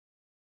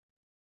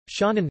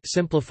Shaannan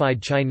simplified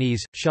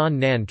Chinese,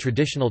 Shaannan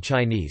traditional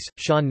Chinese,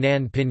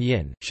 Shaannan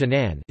pinyin,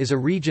 Shaannan is a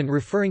region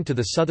referring to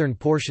the southern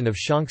portion of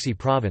Shaanxi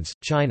Province,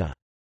 China.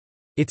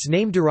 Its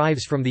name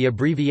derives from the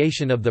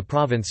abbreviation of the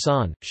province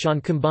Shan, Shan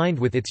combined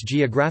with its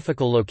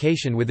geographical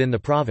location within the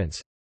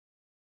province.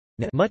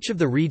 Much of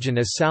the region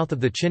is south of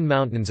the Qin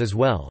Mountains as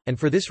well, and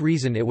for this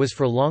reason it was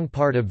for long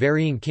part of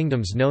varying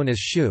kingdoms known as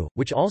Shu,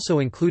 which also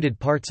included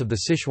parts of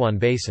the Sichuan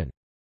Basin.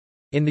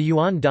 In the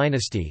Yuan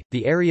dynasty,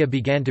 the area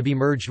began to be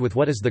merged with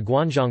what is the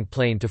Guanzhong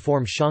Plain to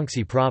form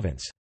Shaanxi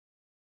Province.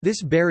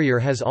 This barrier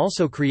has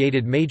also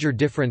created major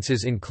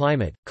differences in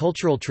climate,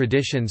 cultural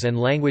traditions and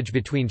language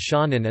between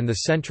Shaannan and the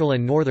central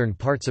and northern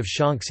parts of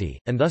Shaanxi,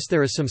 and thus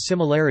there is some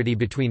similarity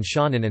between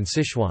Shaannan and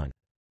Sichuan.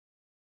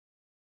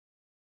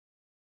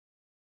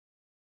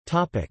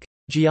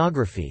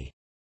 Geography.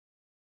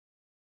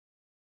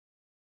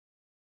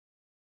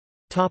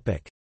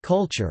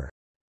 Culture.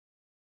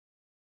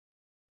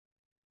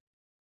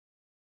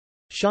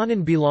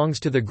 Shaannan belongs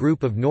to the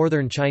group of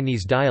Northern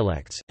Chinese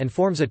dialects, and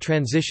forms a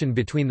transition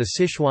between the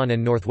Sichuan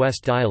and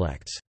Northwest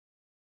dialects.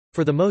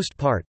 For the most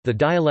part, the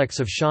dialects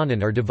of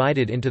Shaannan are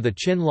divided into the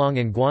Qinlong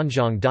and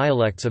Guanzhong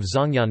dialects of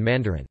Zhongyuan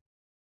Mandarin.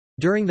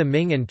 During the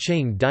Ming and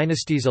Qing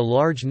dynasties a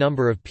large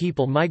number of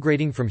people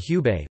migrating from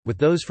Hubei, with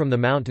those from the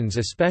mountains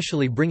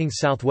especially bringing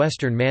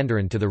southwestern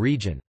Mandarin to the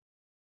region.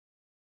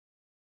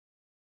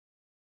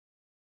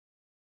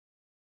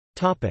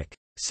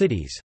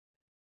 Cities.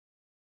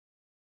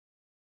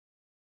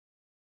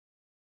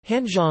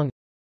 Hanzhong,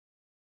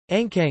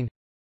 Ankang,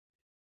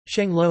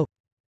 Shenglo.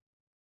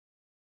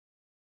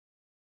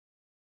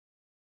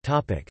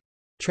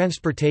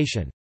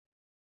 Transportation.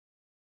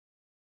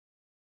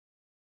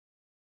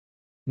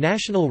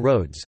 National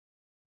roads: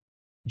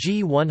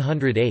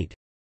 G108,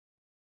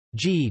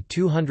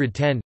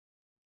 G210,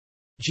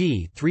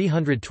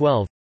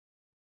 G312,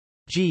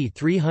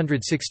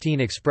 G316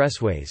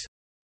 expressways: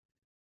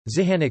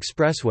 Zihan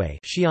Expressway,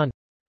 Xi'an,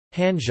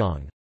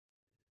 Hanzhong;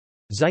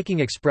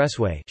 Xiqing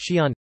Expressway,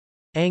 Xi'an,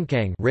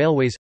 Ankang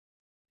Railways;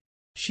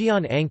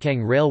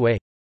 Xi'an-Ankang Railway;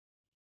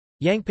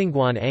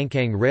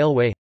 Yangpingguan-Ankang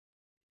Railway;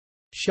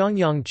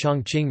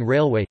 Xiangyang-Chongqing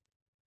Railway.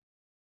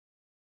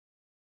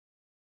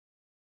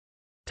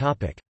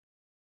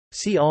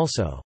 See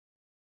also: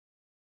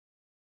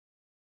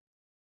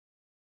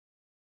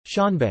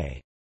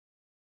 Shanbei.